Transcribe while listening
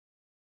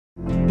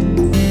Hi,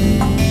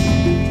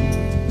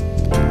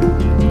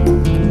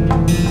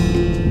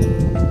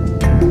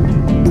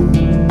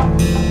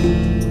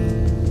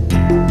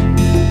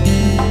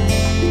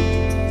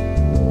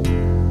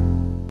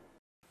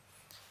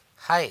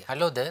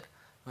 hello there.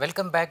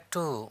 Welcome back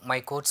to my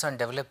course on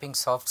developing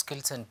soft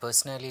skills and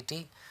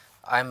personality.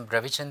 I am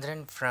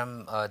Ravichandran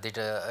from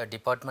the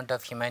Department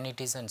of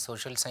Humanities and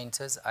Social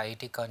Sciences,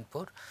 IIT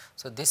Kanpur.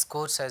 So, this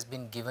course has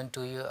been given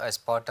to you as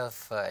part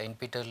of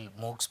NPTEL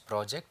MOOCs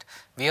project.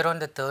 We are on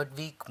the third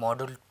week,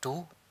 module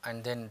 2,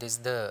 and then this is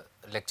the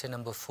lecture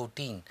number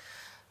 14.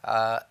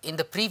 In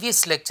the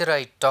previous lecture,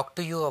 I talked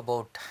to you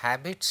about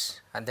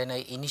habits, and then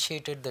I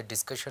initiated the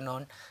discussion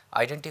on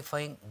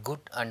identifying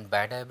good and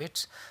bad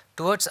habits.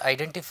 Towards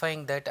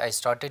identifying that, I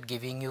started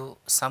giving you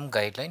some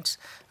guidelines,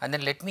 and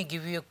then let me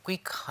give you a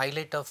quick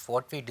highlight of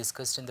what we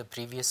discussed in the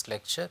previous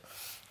lecture.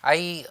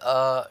 I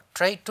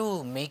try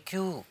to make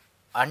you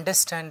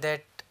understand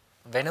that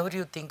whenever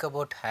you think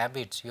about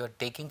habits, you are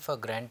taking for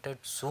granted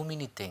so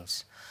many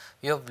things.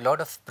 You have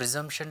lot of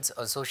presumptions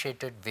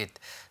associated with,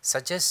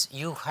 such as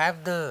you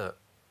have the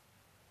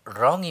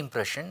wrong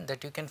impression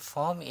that you can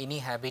form any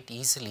habit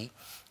easily,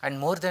 and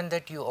more than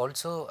that you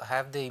also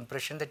have the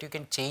impression that you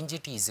can change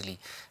it easily.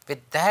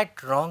 With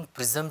that wrong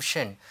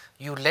presumption,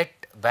 you let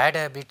bad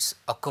habits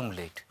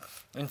accumulate.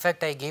 In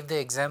fact, I gave the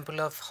example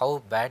of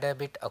how bad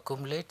habit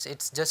accumulates.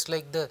 It's just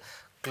like the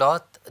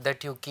cloth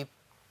that you keep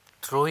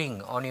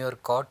throwing on your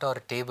cot or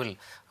table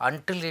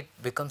until it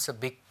becomes a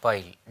big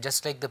pile,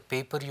 just like the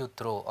paper you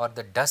throw or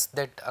the dust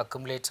that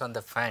accumulates on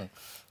the fan.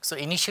 So,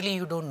 initially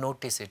you do not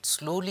notice it,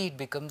 slowly it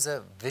becomes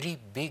a very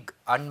big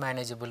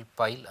unmanageable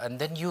pile, and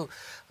then you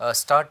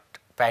start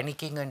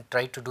panicking and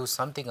try to do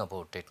something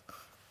about it.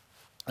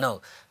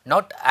 Now,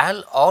 not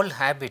all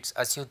habits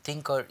as you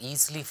think are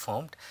easily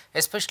formed,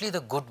 especially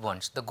the good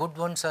ones. The good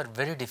ones are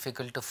very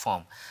difficult to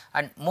form,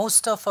 and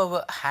most of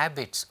our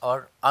habits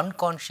are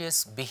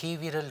unconscious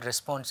behavioral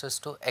responses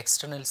to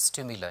external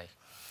stimuli.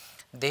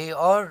 They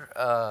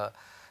are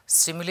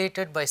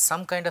stimulated by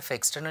some kind of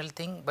external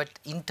thing, but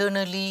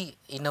internally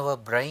in our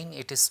brain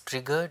it is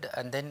triggered,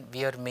 and then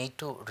we are made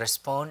to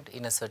respond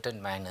in a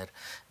certain manner.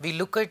 We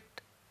look at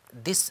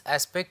this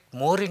aspect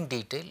more in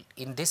detail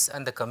in this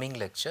and the coming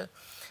lecture.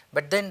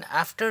 But then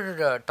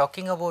after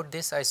talking about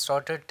this, I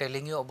started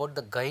telling you about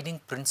the guiding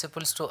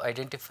principles to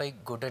identify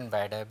good and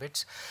bad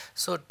habits.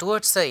 So,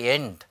 towards the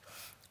end,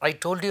 I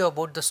told you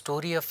about the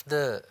story of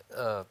the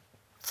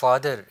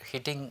father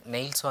hitting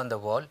nails on the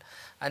wall,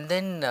 and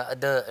then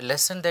the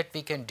lesson that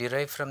we can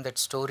derive from that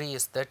story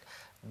is that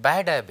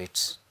bad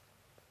habits,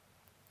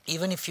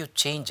 even if you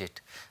change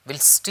it, will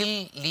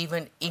still leave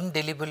an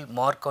indelible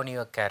mark on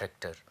your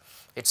character.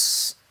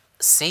 It's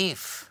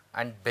safe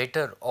and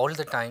better all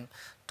the time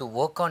to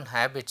work on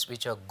habits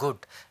which are good,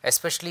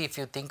 especially if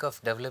you think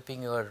of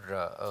developing your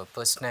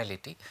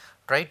personality.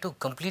 Try to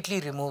completely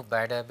remove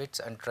bad habits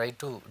and try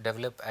to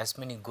develop as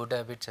many good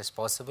habits as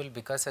possible,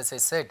 because as I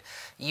said,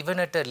 even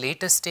at a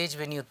later stage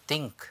when you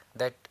think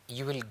that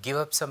you will give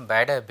up some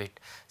bad habit,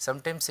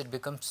 sometimes it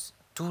becomes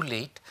too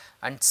late,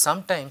 and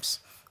sometimes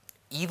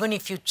even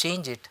if you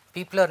change it,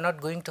 people are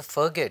not going to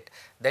forget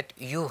that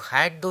you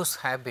had those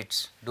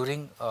habits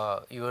during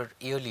your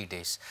early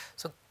days.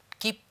 So,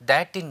 keep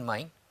that in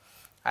mind,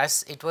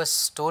 as it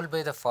was told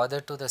by the father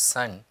to the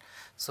son.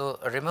 So,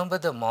 remember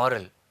the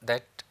moral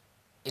that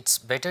it is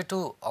better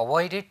to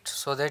avoid it,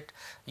 so that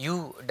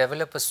you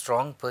develop a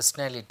strong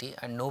personality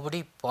and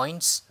nobody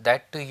points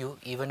that to you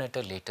even at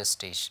a later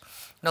stage.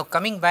 Now,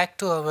 coming back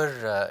to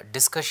our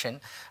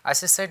discussion,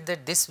 as I said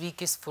that this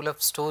week is full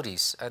of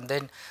stories, and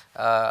then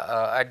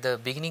at the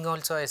beginning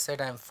also I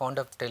said I am fond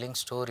of telling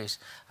stories.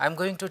 I am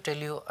going to tell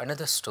you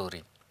another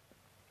story.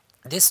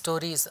 This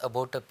story is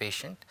about a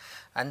patient,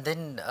 and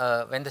then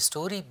when the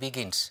story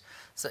begins,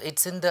 so it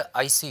is in the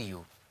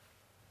ICU,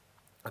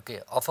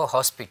 okay, of a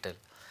hospital.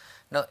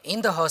 Now,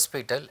 in the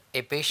hospital,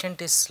 a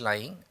patient is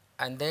lying,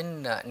 and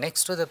then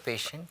next to the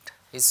patient,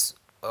 his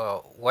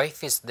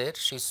wife is there.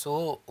 She is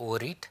so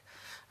worried,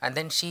 and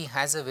then she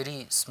has a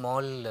very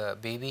small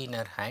baby in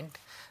her hand,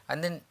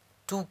 and then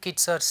two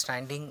kids are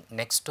standing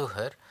next to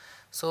her.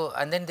 So,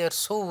 and then they are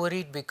so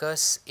worried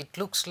because it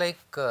looks like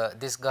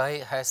this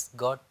guy has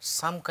got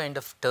some kind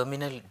of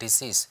terminal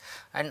disease,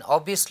 and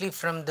obviously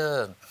from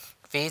the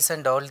face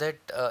and all that,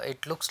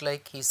 it looks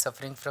like he is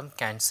suffering from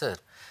cancer.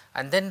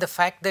 And then the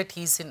fact that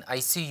he is in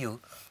ICU,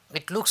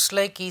 it looks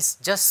like he is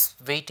just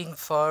waiting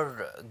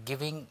for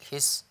giving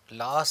his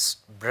last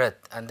breath,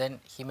 and then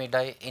he may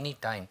die any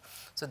time.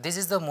 So, this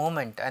is the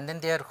moment, and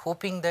then they are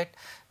hoping that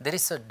there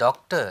is a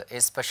doctor,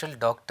 a special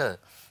doctor,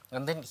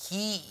 and then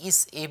he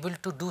is able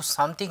to do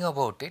something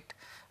about it,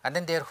 and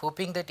then they are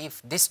hoping that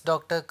if this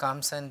doctor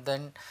comes and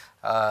then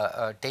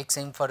takes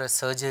him for a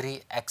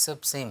surgery,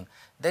 accepts him,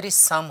 there is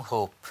some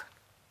hope.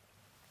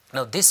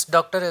 Now, this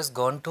doctor has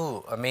gone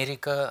to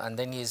America, and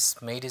then he has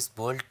made his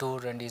world tour,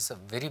 and he is a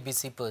very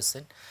busy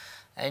person,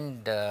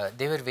 and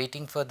they were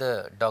waiting for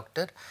the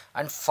doctor.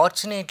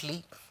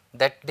 Unfortunately,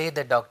 That day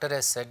the doctor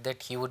has said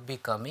that he would be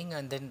coming,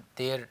 and then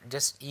they are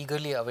just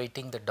eagerly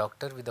awaiting the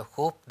doctor with the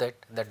hope that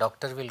the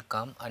doctor will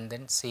come and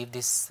then save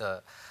this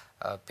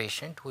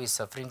patient who is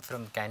suffering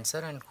from cancer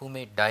and who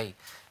may die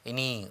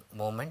any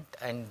moment.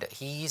 And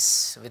he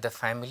is with the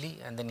family,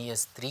 and then he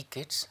has 3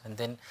 kids, and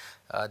then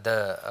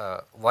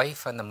the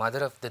wife and the mother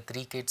of the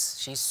 3 kids,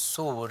 she is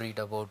so worried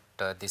about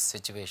this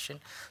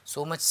situation,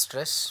 so much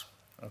stress.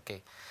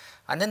 Okay.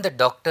 And then the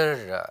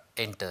doctor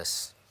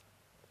enters.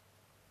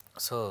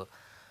 So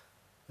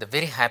they're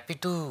very happy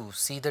to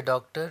see the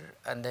doctor,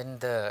 and then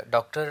the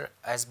doctor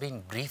has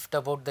been briefed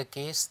about the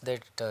case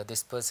that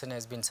this person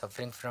has been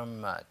suffering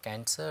from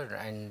cancer,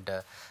 and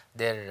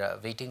they're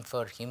waiting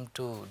for him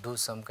to do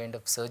some kind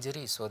of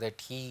surgery so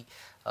that he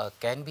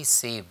can be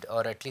saved,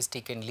 or at least he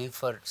can live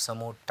for some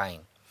more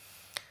time.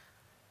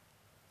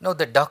 Now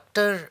the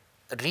doctor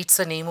reads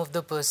the name of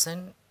the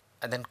person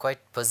and then quite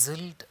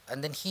puzzled,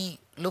 and then he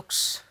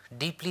looks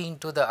deeply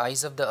into the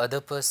eyes of the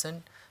other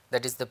person,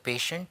 that is the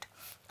patient,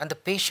 and the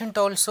patient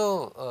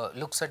also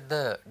looks at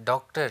the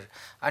doctor,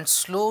 and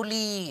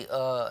slowly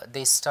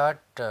they start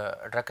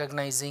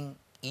recognizing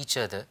each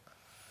other.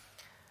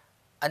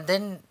 And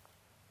then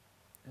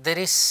there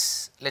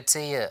is, let us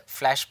say, a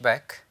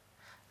flashback,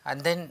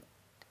 and then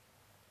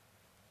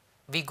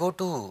we go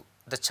to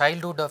the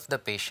childhood of the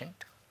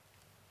patient.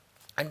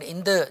 And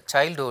in the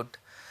childhood,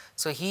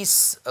 so he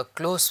is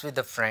close with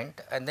a friend,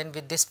 and then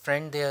with this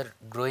friend they are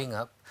growing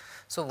up.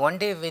 So one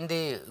day when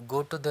they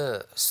go to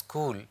the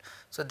school,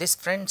 so this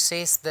friend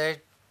says that,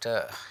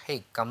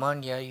 hey, come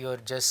on, yeah, you are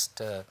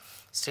just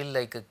still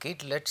like a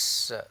kid,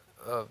 let's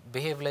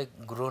behave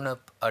like grown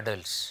up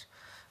adults.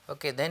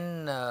 Okay,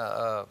 then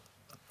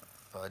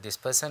this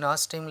person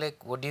asked him,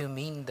 like, what do you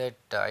mean that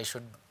I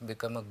should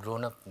become a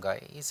grown up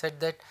guy? He said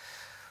that,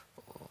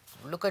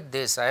 look at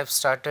this, I have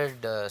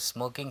started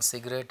smoking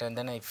cigarette, and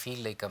then I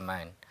feel like a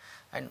man,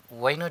 and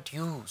why not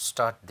you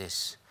start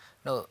this?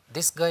 Now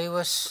this guy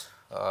was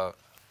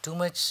too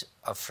much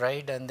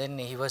afraid, and then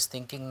he was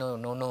thinking,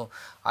 no,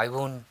 I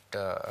won't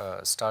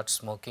start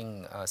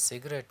smoking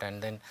cigarette,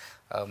 and then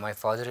my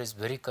father is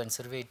very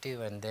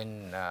conservative, and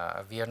then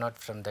we are not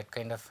from that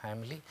kind of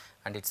family,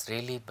 and it's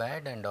really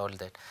bad and all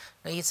that.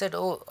 Now he said,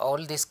 oh,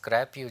 all this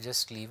crap, you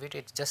just leave it,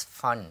 it's just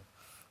fun.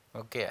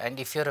 Okay, and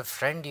if you're a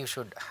friend, you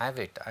should have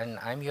it, and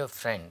I'm your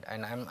friend,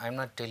 and I'm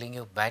not telling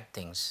you bad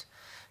things.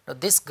 Now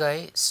this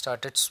guy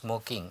started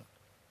smoking,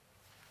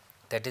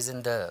 that is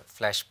in the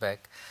flashback,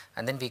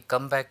 and then we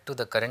come back to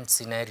the current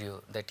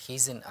scenario that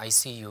he's in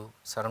ICU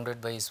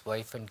surrounded by his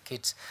wife and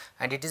kids,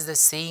 and it is the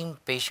same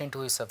patient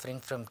who is suffering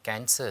from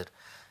cancer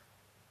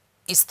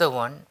is the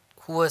one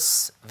who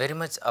was very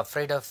much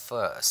afraid of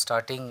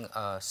starting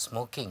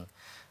smoking.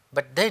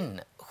 But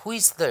then who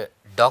is the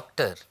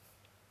doctor?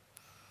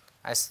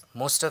 As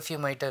most of you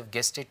might have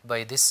guessed it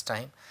by this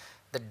time,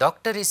 the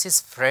doctor is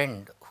his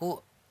friend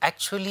who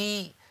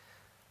actually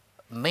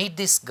made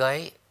this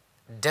guy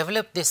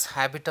develop this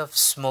habit of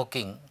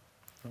smoking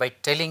by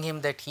telling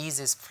him that he is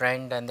his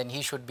friend, and then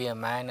he should be a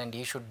man and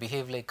he should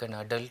behave like an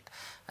adult.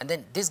 And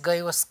then this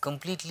guy was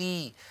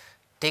completely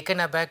taken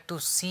aback to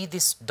see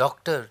this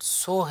doctor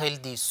so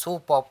healthy, so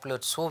popular,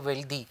 so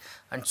wealthy,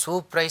 and so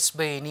prized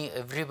by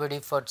everybody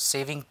for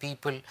saving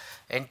people,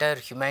 entire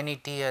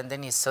humanity, and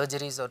then his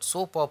surgeries are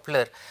so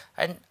popular.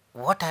 And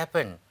what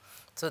happened?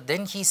 So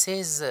then he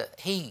says,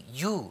 hey,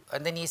 you,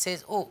 and then he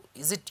says, oh,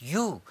 is it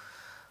you?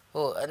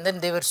 Oh, and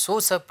then they were so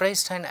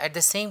surprised, and at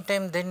the same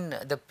time then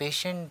the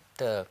patient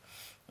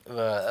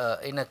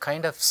in a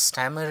kind of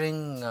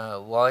stammering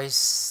voice,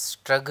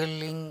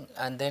 struggling,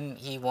 and then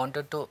he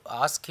wanted to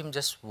ask him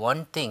just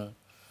one thing,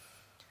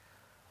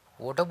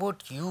 what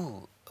about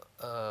you?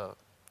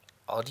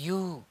 Are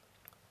you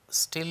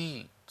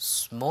still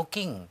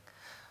smoking?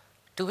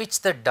 To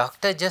which the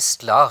doctor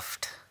just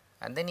laughed,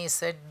 and then he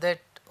said that,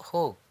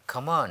 oh,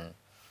 come on.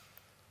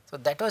 So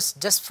that was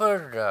just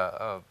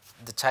for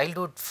the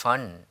childhood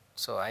fun.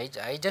 So I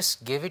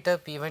just gave it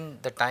up even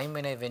the time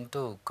when I went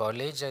to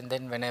college, and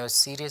then when I was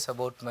serious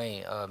about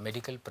my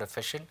medical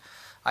profession,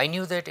 I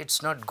knew that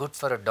it's not good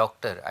for a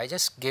doctor. I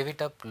just gave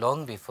it up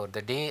long before.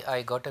 The day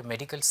I got a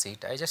medical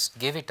seat, I just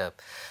gave it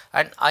up.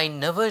 And I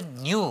never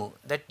knew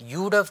that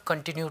you would have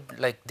continued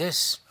like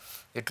this.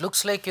 It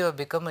looks like you have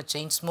become a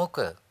chain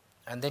smoker,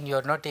 and then you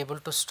are not able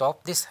to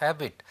stop this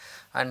habit,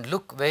 and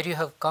look where you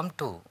have come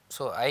to.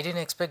 So I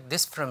didn't expect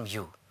this from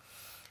you.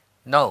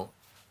 Now,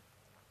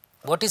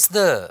 what is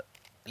the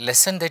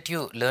lesson that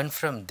you learn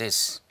from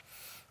this?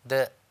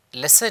 The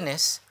lesson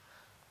is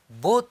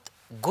both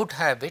good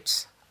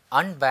habits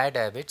and bad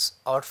habits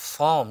are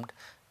formed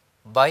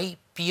by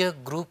peer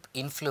group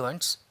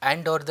influence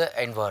and or the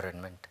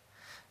environment.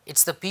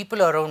 It's the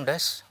people around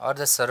us or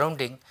the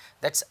surrounding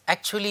that's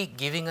actually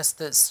giving us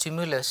the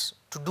stimulus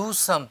to do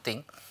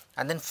something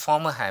and then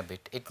form a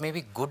habit. It may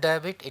be good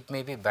habit, it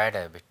may be bad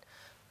habit.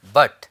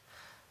 But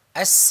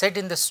as said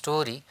in the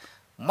story,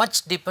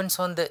 much depends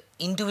on the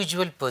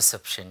individual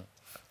perception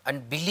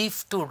and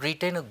belief to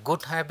retain a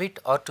good habit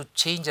or to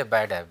change a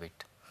bad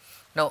habit.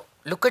 Now,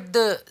 look at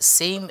the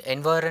same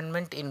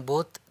environment in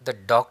both the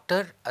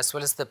doctor as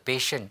well as the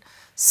patient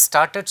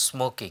started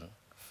smoking.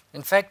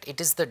 In fact,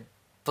 it is the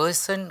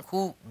person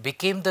who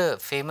became the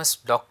famous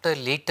doctor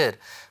later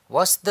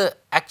was the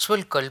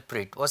actual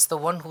culprit, was the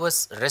one who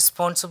was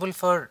responsible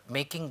for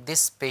making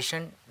this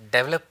patient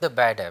develop the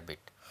bad habit,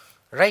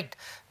 right.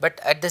 But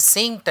at the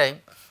same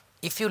time,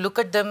 if you look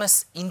at them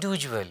as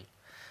individual,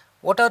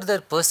 what are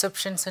their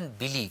perceptions and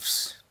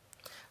beliefs?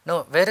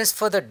 Now, whereas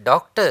for the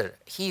doctor,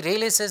 he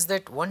realizes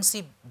that once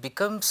he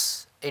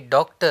becomes a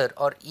doctor,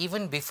 or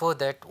even before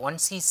that,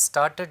 once he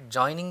started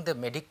joining the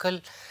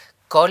medical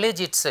college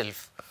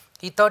itself,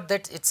 he thought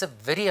that it's a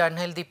very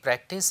unhealthy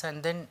practice,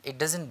 and then it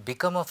doesn't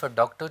become of a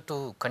doctor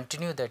to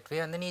continue that way,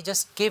 and then he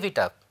just gave it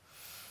up.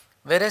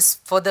 Whereas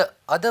for the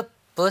other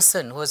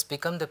person who has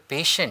become the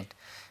patient,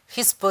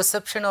 his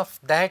perception of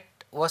that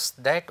was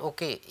that,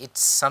 okay,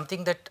 it's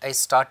something that I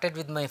started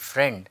with my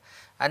friend,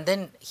 and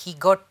then he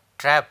got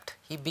trapped,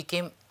 he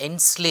became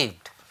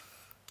enslaved,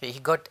 okay, he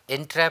got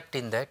entrapped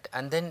in that,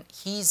 and then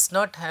he is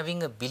not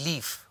having a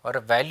belief or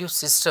a value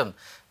system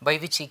by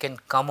which he can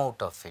come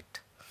out of it.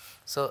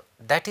 So,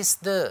 that is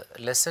the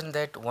lesson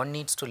that one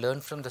needs to learn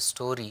from the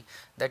story,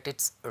 that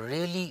it's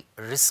really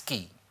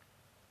risky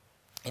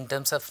in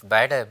terms of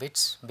bad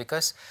habits,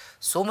 because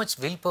so much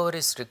willpower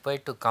is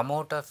required to come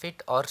out of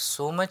it, or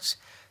so much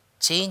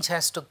change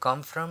has to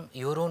come from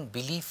your own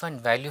belief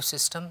and value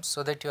system,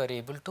 so that you are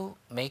able to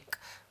make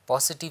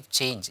positive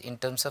change in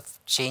terms of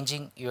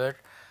changing your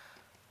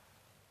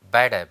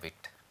bad habit.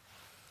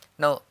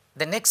 Now,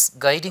 the next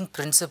guiding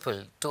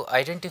principle to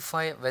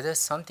identify whether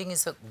something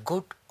is a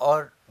good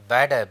or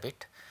bad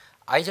habit,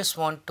 I just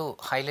want to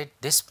highlight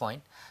this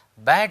point: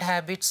 bad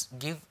habits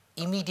give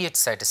immediate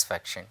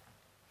satisfaction,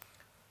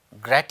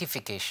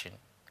 gratification,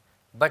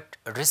 but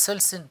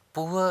results in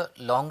poor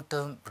long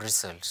term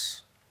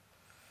results.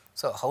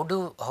 So, how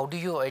do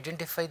you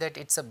identify that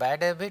it's a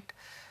bad habit?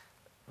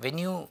 When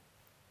you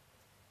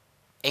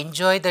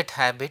enjoy that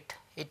habit,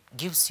 it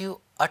gives you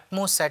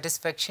utmost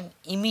satisfaction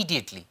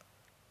immediately.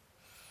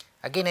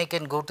 Again, I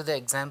can go to the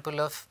example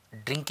of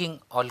drinking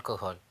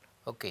alcohol.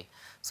 Okay.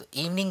 So,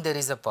 evening there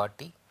is a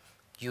party,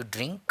 you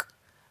drink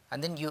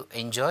and then you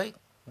enjoy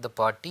the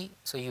party.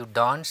 So, you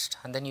danced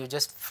and then you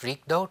just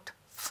freaked out,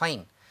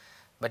 fine.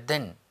 But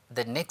then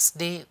the next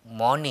day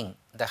morning,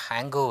 the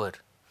hangover,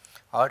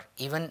 or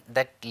even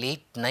that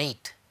late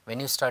night when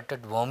you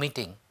started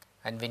vomiting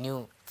and when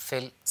you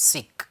fell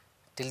sick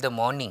till the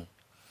morning.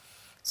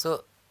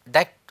 So,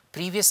 that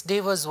previous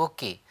day was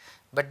okay,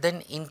 but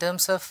then in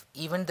terms of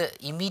even the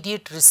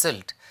immediate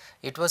result,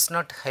 it was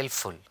not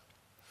helpful.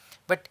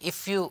 But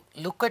if you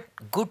look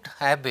at good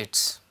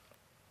habits,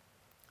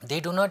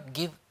 they do not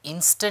give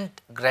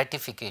instant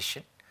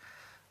gratification,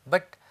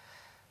 but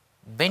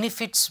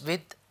benefits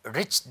with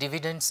rich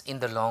dividends in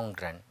the long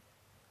run.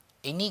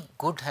 Any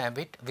good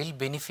habit will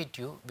benefit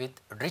you with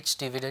rich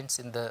dividends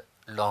in the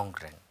long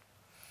run.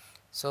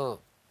 So,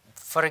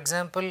 for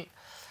example,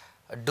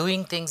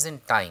 doing things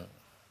in time,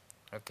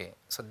 okay,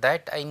 so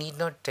that I need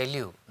not tell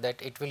you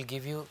that it will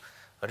give you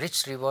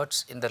rich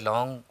rewards in the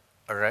long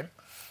run.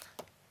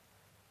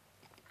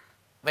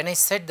 When I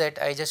said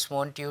that, I just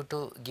want you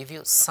to give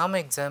you some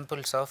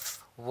examples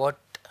of what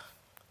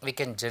we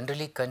can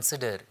generally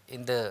consider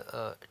in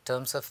the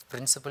terms of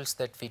principles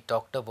that we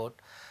talked about.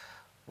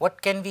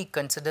 What can we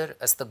consider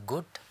as the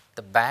good,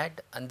 the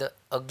bad and the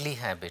ugly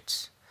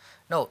habits?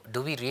 Now,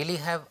 do we really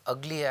have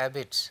ugly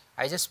habits?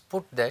 I just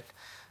put that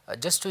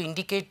just to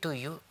indicate to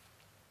you,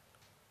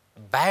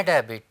 bad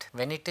habit,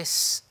 when it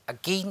is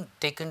again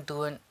taken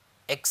to an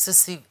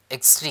excessive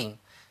extreme,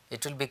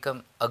 it will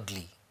become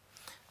ugly.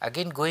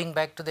 Again, going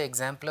back to the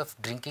example of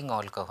drinking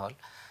alcohol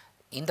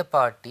in the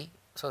party,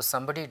 so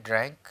somebody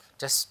drank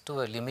just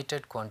to a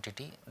limited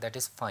quantity, that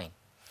is fine.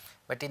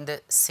 But in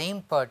the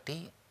same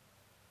party,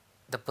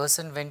 the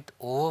person went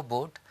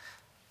overboard,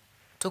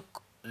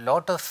 took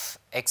lot of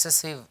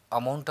excessive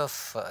amount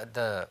of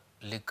the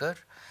liquor,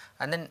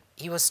 and then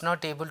he was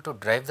not able to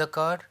drive the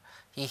car,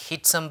 he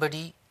hit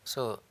somebody,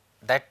 so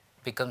that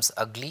becomes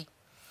ugly.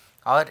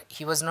 Or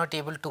he was not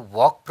able to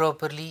walk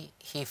properly,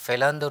 he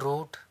fell on the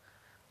road,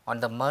 on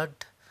the mud,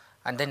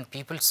 and then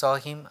people saw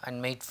him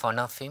and made fun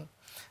of him.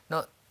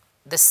 Now,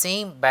 the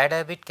same bad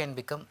habit can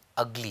become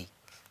ugly.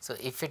 So,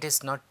 if it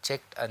is not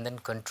checked and then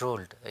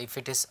controlled, if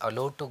it is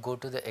allowed to go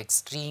to the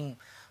extreme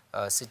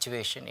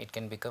situation, it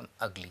can become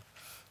ugly.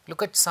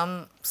 Look at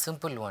some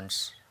simple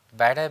ones: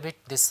 bad habit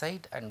this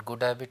side and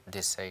good habit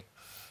this side.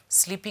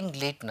 Sleeping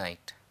late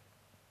night,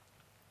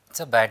 it's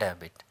a bad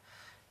habit.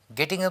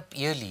 Getting up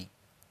early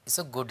is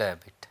a good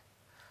habit.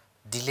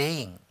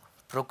 Delaying,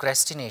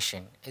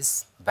 procrastination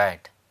is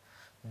bad.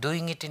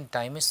 Doing it in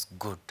time is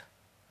good.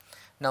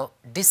 Now,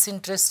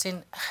 disinterest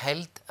in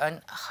health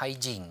and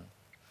hygiene.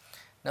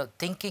 Now,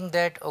 thinking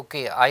that,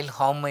 okay, I'll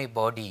harm my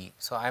body,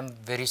 so I'm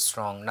very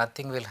strong,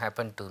 nothing will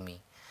happen to me.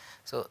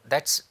 So,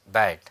 that's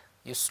bad.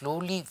 You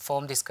slowly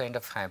form this kind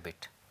of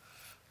habit.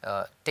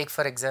 Take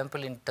for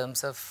example, in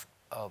terms of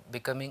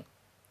becoming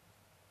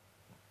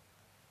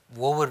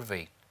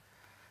overweight.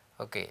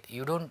 Okay,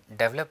 you don't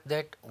develop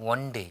that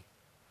one day.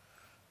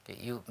 Okay,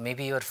 you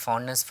maybe your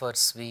fondness for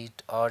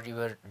sweet, or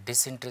your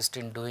disinterest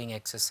in doing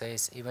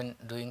exercise, even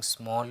doing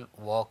small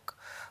walk,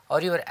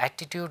 or your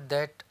attitude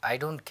that I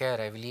don't care,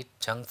 I will eat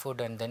junk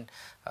food, and then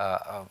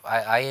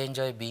I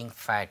enjoy being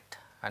fat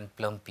and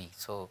plumpy.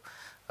 So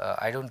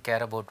I don't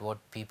care about what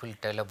people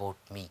tell about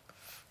me.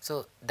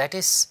 So that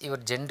is your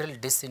general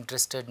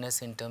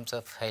disinterestedness in terms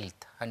of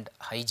health and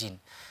hygiene.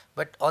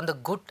 But on the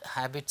good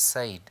habit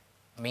side,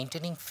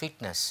 maintaining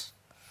fitness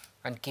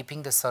and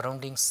keeping the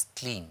surroundings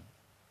clean.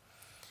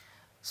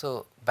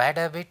 So bad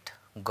habit,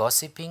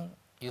 gossiping,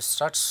 you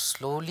start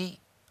slowly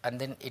and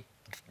then it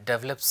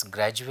develops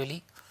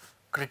gradually.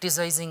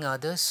 Criticizing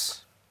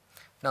others.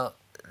 Now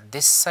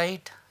this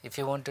side, if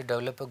you want to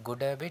develop a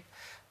good habit,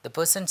 the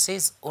person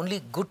says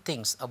only good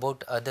things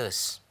about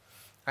others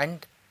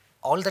and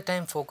all the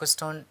time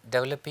focused on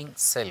developing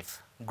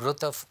self,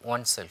 growth of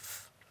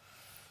oneself.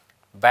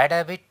 Bad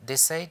habit,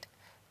 this side,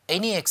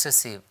 any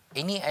excessive,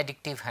 any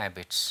addictive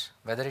habits,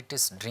 whether it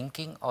is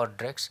drinking or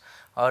drugs,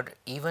 or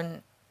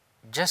even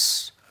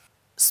just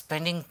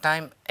spending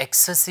time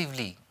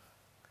excessively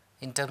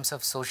in terms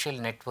of social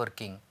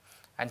networking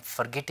and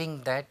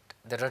forgetting that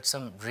there are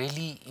some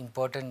really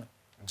important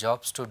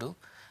jobs to do,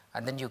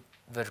 and then you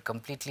were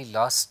completely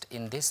lost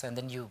in this and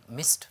then you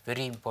missed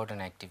very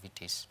important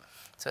activities.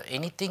 So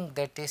anything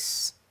that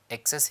is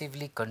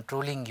excessively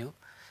controlling you,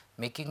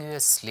 making you a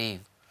slave,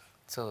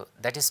 so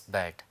that is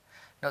bad.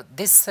 Now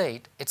this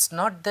side, it is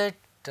not that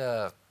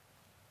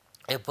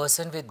a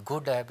person with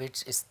good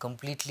habits is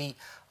completely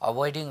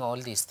avoiding all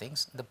these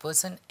things. The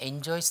person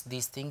enjoys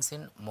these things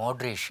in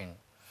moderation,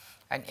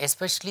 and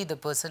especially the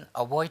person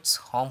avoids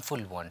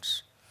harmful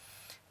ones.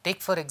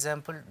 Take for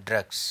example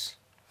drugs.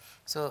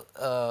 So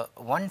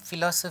one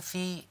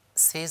philosophy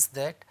says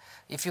that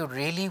if you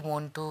really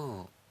want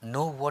to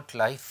know what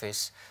life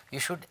is, you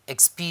should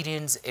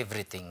experience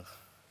everything.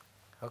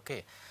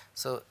 Okay.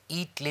 So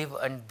eat, live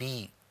and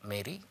be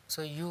merry.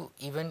 So you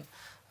even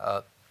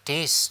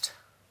taste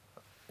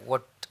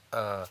what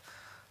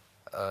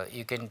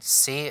you can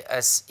say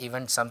as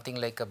even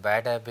something like a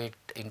bad habit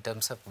in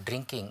terms of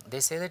drinking. They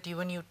say that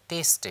even you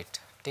taste it,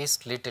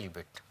 taste little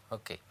bit.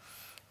 Okay.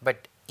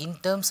 But in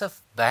terms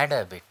of bad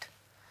habit,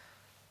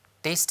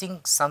 tasting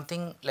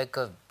something like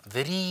a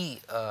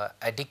very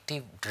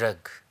addictive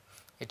drug,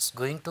 it is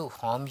going to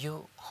harm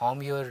you,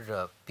 harm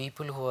your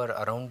people who are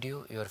around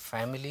you, your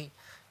family,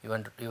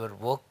 your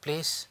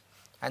workplace,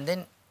 and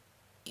then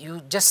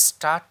you just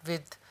start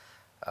with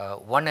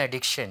one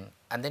addiction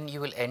and then you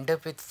will end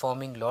up with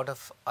forming lot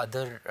of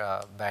other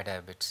bad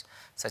habits,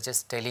 such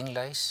as telling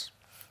lies,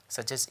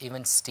 such as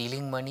even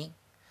stealing money,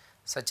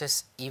 such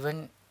as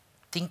even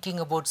thinking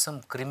about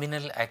some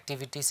criminal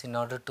activities in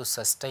order to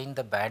sustain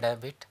the bad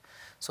habit.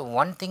 So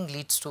one thing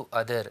leads to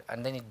other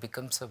and then it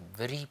becomes a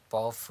very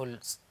powerful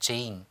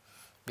chain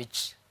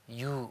which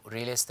you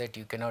realize that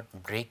you cannot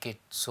break it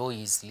so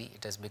easily,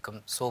 it has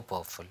become so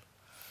powerful.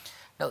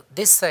 Now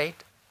this side,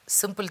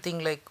 simple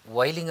thing like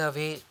whiling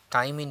away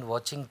time in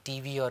watching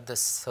TV or the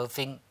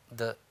surfing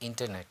the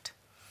internet.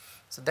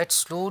 So that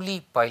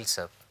slowly piles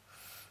up.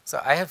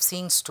 So I have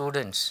seen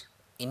students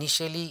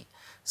initially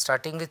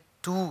starting with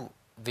two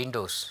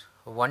windows,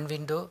 one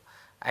window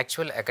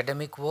actual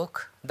academic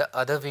work, the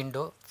other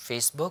window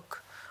Facebook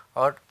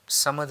or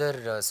some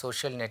other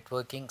social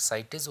networking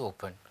site is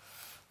open.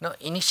 Now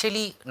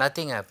initially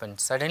nothing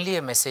happens, suddenly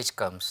a message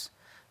comes,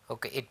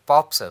 okay, it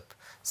pops up.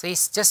 So he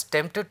is just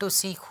tempted to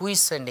see who is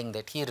sending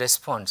that, he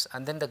responds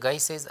and then the guy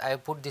says I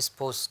have put this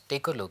post,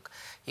 take a look.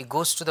 He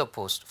goes to the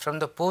post, from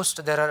the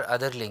post there are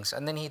other links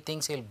and then he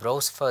thinks he will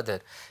browse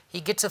further. He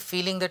gets a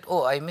feeling that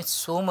oh I missed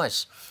so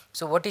much,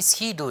 so what is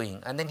he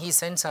doing, and then he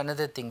sends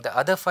another thing. The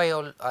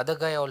other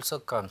guy also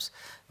comes,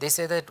 they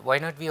say that why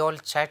not we all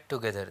chat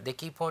together, they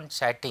keep on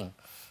chatting.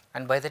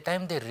 And by the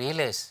time they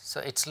realize, so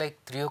it is like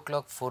 3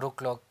 o'clock, 4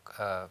 o'clock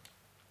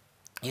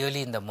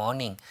early in the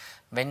morning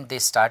when they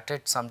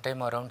started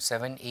sometime around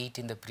 7, 8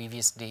 in the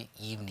previous day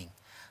evening.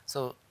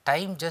 So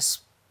time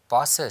just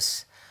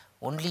passes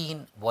only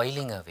in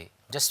whiling away,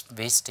 just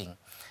wasting.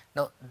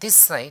 Now this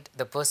side,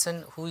 the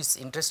person who is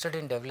interested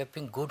in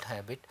developing good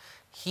habit,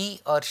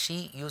 he or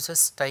she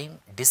uses time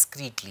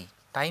discreetly.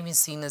 Time is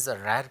seen as a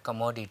rare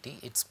commodity,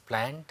 it is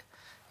planned,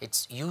 it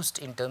is used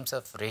in terms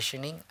of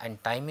rationing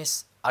and time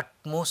is at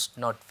most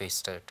not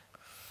wasted.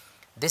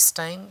 This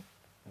time,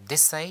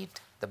 this side,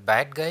 the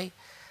bad guy,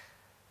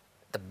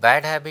 the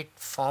bad habit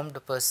formed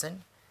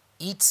person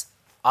eats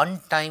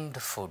untimed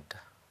food.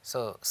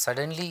 So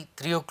suddenly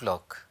 3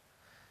 o'clock,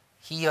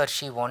 he or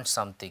she wants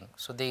something.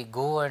 So they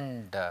go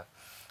and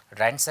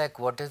ransack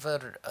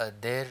whatever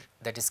there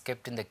that is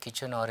kept in the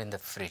kitchen or in the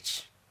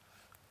fridge.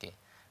 Okay.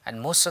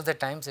 And most of the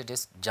times it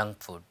is junk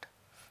food.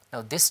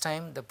 Now this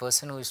time the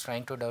person who is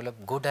trying to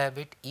develop good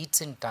habit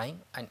eats in time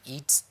and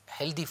eats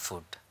healthy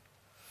food.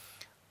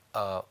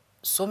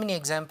 So many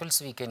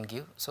examples we can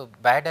give. So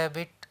bad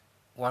habit,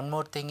 one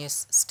more thing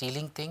is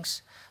stealing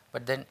things,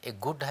 but then a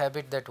good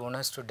habit that one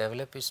has to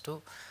develop is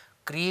to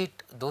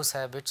create those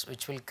habits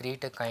which will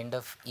create a kind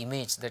of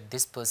image that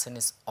this person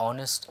is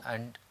honest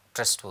and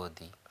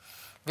trustworthy.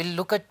 We will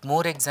look at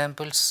more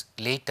examples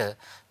later,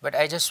 but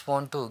I just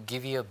want to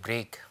give you a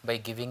break by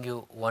giving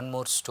you one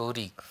more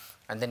story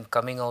and then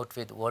coming out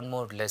with one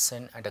more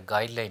lesson and a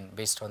guideline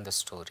based on the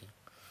story.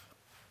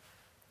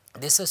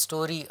 This is a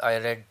story I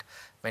read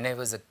when I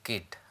was a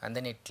kid, and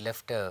then it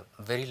left a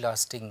very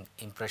lasting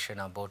impression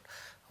about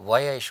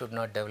why I should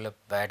not develop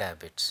bad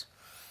habits.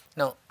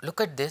 Now look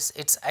at this,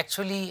 it is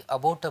actually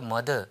about a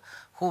mother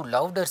who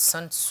loved her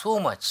son so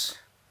much.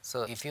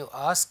 So if you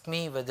ask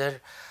me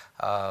whether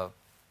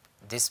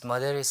this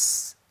mother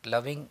is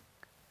loving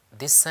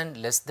this son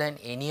less than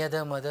any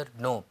other mother,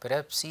 no,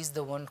 perhaps she is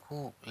the one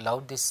who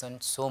loved this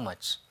son so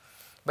much.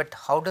 But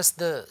how does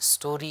the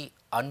story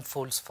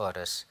unfolds for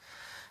us?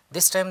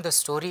 This time the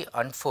story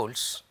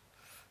unfolds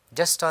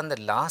just on the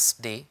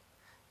last day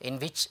in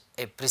which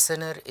a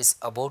prisoner is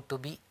about to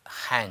be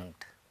hanged.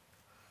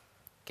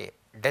 Okay,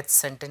 death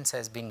sentence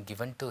has been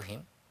given to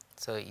him,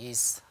 so he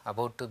is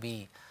about to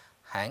be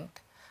hanged,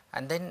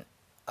 and then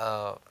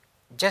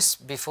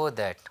just before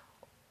that,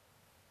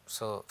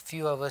 so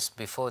few hours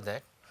before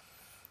that,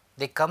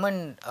 they come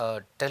and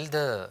tell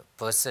the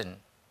person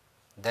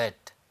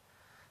that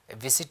a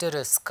visitor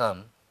has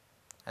come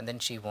and then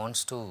she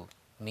wants to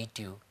meet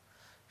you.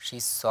 She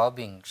is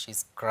sobbing, she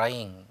is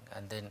crying,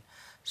 and then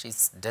she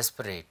is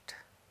desperate.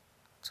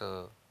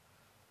 So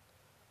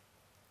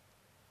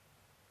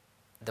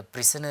the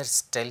prisoner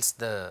tells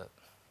the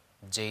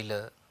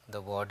jailer, the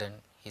warden,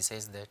 he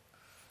says that,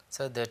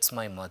 sir, that is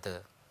my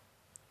mother.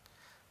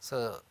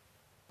 So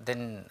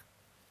then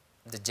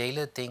the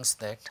jailer thinks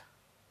that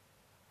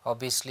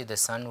obviously the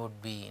son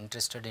would be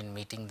interested in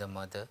meeting the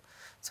mother.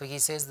 So he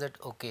says that,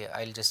 okay,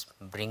 I will just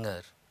bring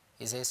her.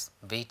 He says,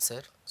 wait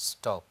sir,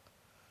 stop.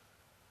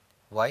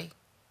 Why?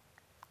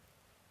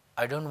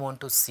 I do not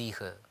want to see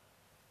her.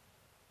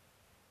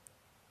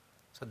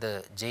 So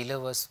the jailer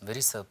was very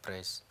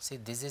surprised. See,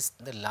 this is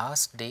the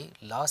last day,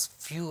 last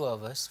few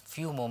hours,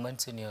 few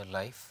moments in your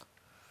life,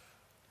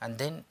 and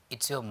then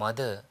it is your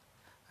mother,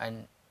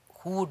 and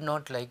who would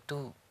not like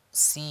to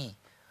see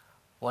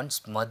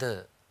one's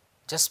mother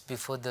just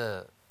before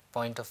the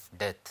point of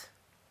death?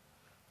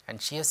 And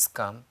she has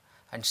come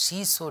and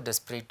she is so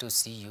desperate to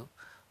see you,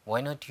 why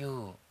not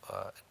you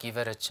give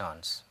her a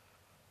chance?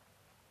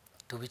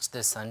 To which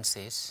the son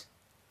says,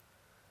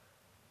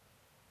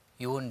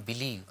 you won't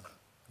believe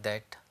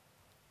that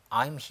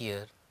I am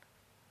here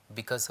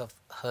because of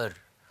her.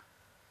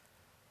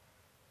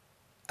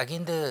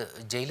 Again the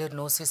jailer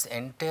knows his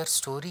entire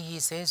story. He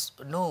says,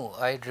 no,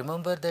 I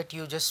remember that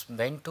you just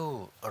went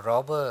to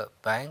rob a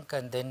bank,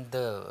 and then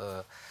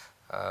the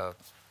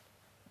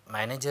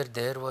manager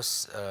there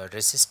was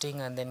resisting,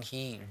 and then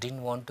he did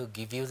not want to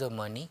give you the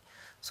money.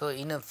 So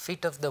in a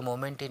fit of the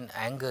moment, in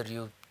anger,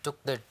 you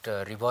took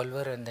that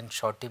revolver and then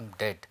shot him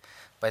dead.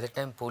 By the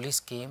time police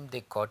came,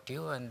 they caught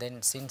you, and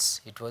then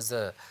since it was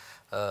a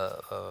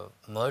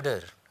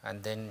murder,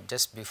 and then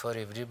just before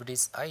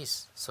everybody's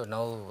eyes, so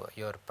now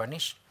you are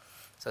punished.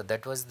 So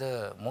that was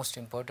the most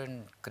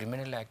important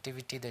criminal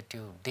activity that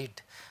you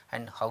did,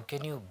 and how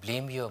can you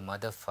blame your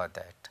mother for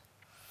that?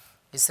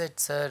 He said,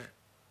 sir,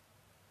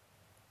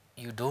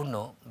 you do not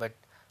know, but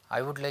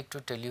I would like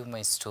to tell you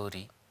my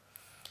story.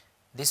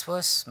 This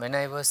was when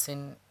I was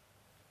in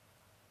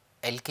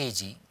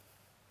LKG.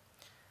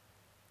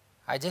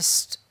 I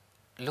just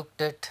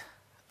looked at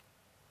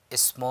a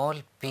small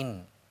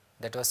pin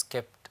that was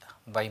kept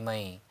by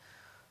my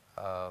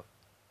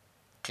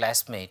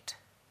classmate,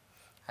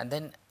 and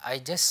then I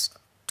just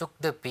took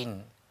the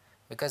pin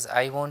because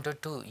I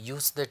wanted to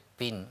use that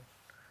pin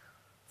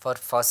for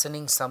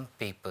fastening some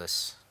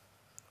papers.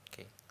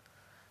 Okay.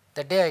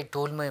 That day I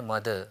told my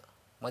mother,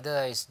 mother,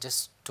 I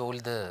just stole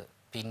the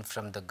pin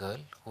from the girl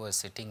who was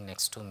sitting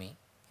next to me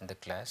in the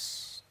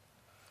class.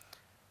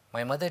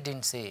 My mother did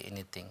not say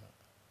anything.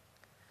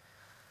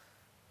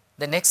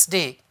 The next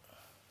day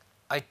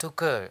I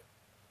took a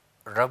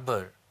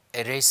rubber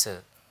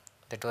eraser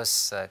that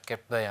was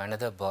kept by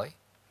another boy,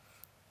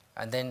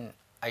 and then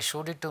I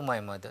showed it to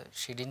my mother.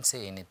 She did not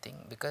say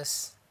anything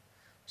because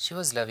she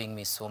was loving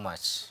me so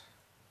much.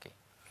 Okay.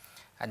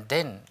 And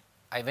then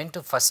I went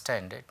to first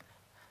standard.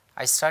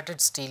 I started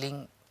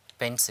stealing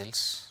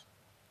pencils.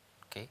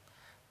 Okay.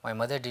 My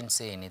mother did not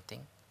say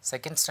anything.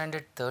 Second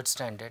standard, third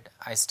standard,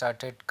 I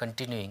started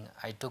continuing.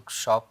 I took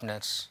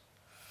sharpeners.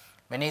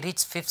 When I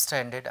reached fifth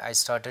standard, I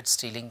started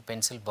stealing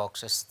pencil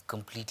boxes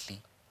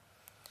completely.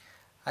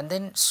 And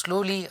then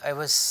slowly I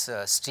was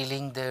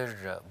stealing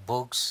their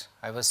books,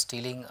 I was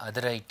stealing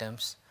other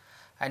items,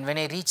 and when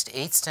I reached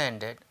 8th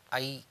standard,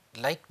 I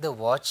liked the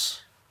watch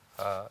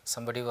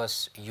somebody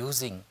was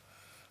using.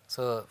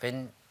 So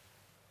when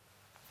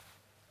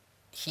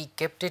he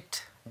kept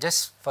it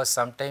just for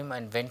some time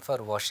and went for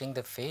washing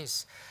the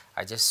face,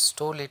 I just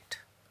stole it.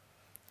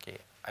 Okay.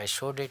 I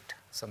showed it,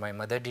 so my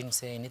mother did not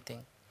say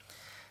anything.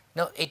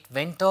 Now it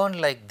went on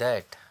like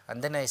that,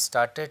 and then I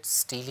started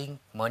stealing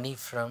money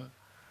from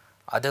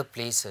other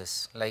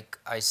places. Like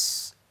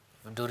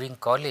during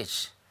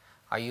college,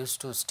 I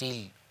used to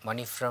steal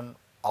money from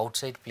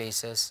outside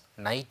places.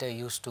 Night I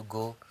used to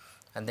go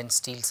and then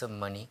steal some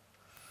money,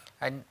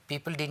 and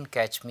people didn't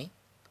catch me.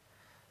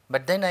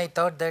 But then I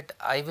thought that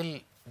I will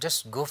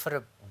just go for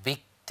a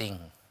big thing,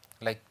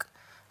 like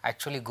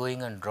actually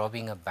going and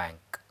robbing a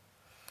bank.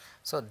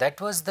 So that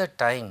was the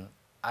time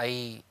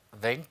I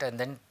went and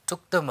then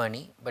took the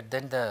money, but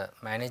then the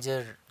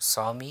manager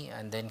saw me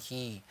and then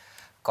he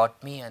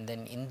caught me, and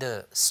then in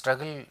the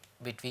struggle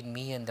between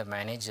me and the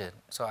manager,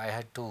 so I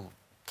had to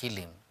kill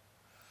him.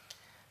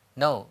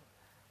 Now,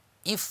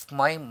 if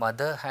my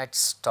mother had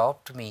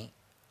stopped me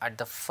at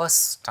the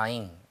first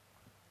time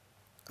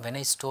when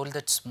I stole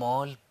that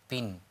small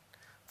pin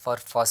for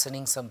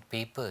fastening some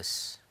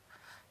papers,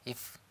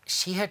 if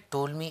she had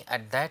told me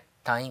at that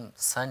time,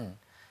 son,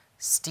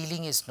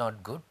 stealing is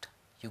not good,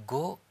 you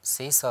go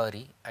say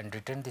sorry and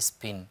return this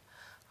pin,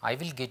 I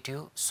will get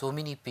you so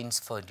many pins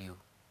for you.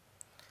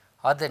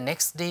 Or the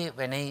next day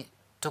when I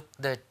took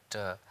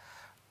that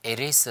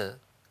eraser,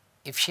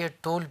 if she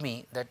had told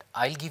me that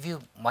I will give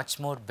you much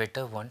more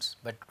better ones,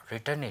 but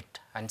return it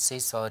and say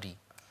sorry.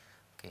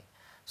 Okay.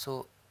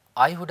 So,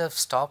 I would have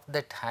stopped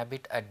that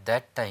habit at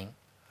that time,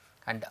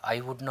 and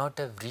I would not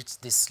have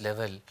reached this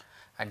level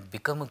and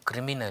become a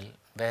criminal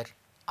where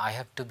I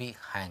have to be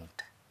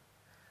hanged.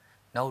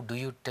 Now, do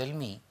you tell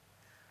me,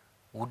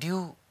 would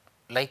you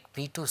like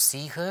me to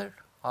see her,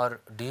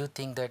 or do you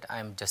think that I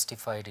am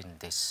justified in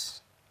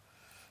this?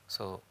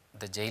 So,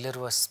 the jailer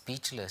was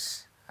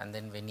speechless, and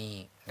then when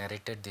he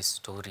narrated this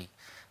story,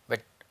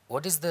 but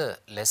what is the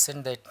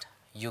lesson that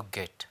you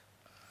get?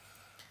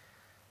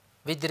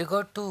 With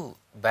regard to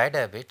bad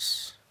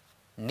habits,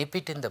 nip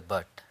it in the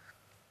bud.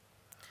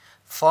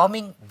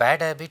 Forming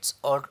bad habits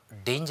are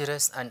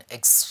dangerous and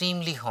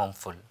extremely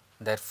harmful.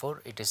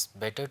 Therefore, it is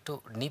better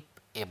to nip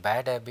a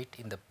bad habit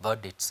in the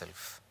bud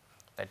itself.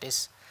 That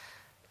is,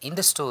 in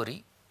the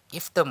story,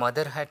 if the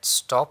mother had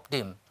stopped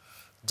him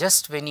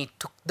just when he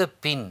took the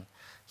pin,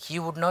 he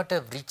would not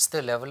have reached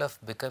the level of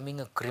becoming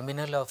a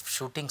criminal, of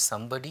shooting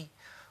somebody,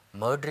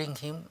 murdering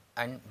him,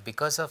 and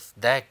because of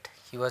that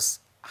he was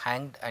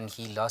hanged and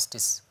he lost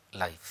his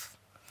life.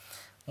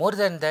 More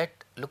than that,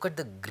 look at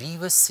the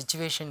grievous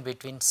situation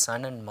between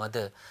son and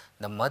mother.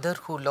 The mother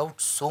who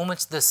loved so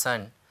much the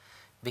son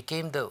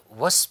became the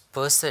worst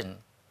person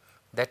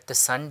that the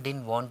son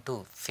didn't want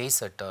to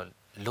face at all,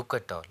 look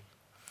at all.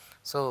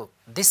 So,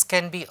 this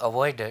can be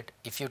avoided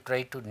if you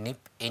try to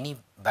nip any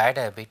bad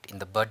habit in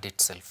the bud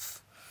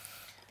itself.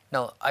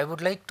 Now, I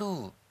would like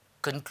to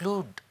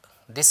conclude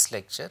this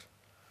lecture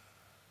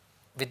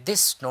with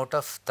this note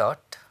of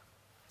thought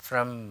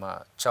from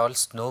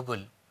Charles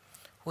Noble,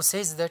 who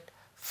says that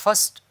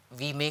first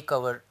we make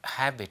our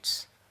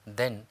habits,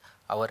 then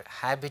our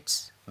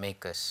habits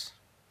make us.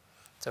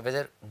 So,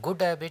 whether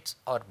good habits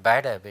or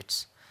bad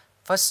habits,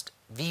 first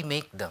we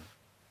make them,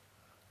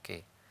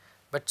 okay,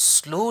 but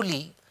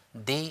slowly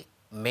they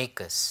make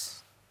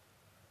us.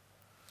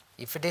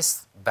 If it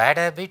is bad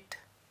habit,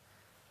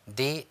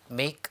 they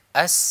make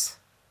us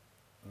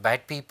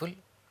bad people.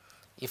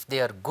 If they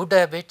are good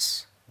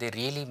habits, they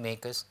really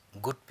make us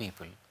good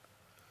people.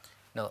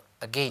 Now,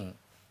 again,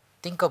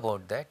 think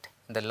about that.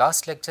 In the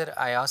last lecture,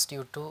 I asked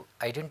you to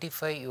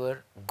identify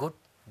your good,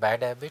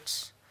 bad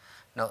habits.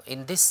 Now,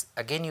 in this,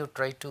 again you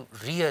try to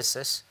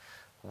reassess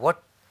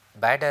what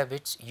bad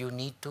habits you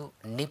need to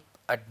nip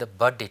at the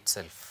bud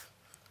itself,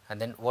 and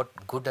then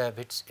what good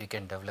habits you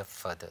can develop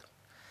further.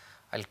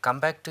 I will come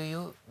back to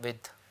you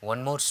with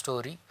one more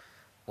story,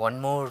 one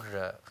more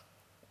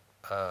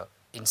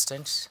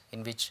instance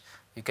in which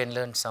you can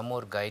learn some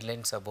more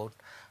guidelines about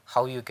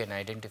how you can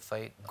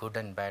identify good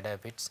and bad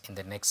habits in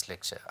the next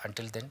lecture.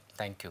 Until then,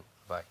 thank you.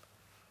 Bye.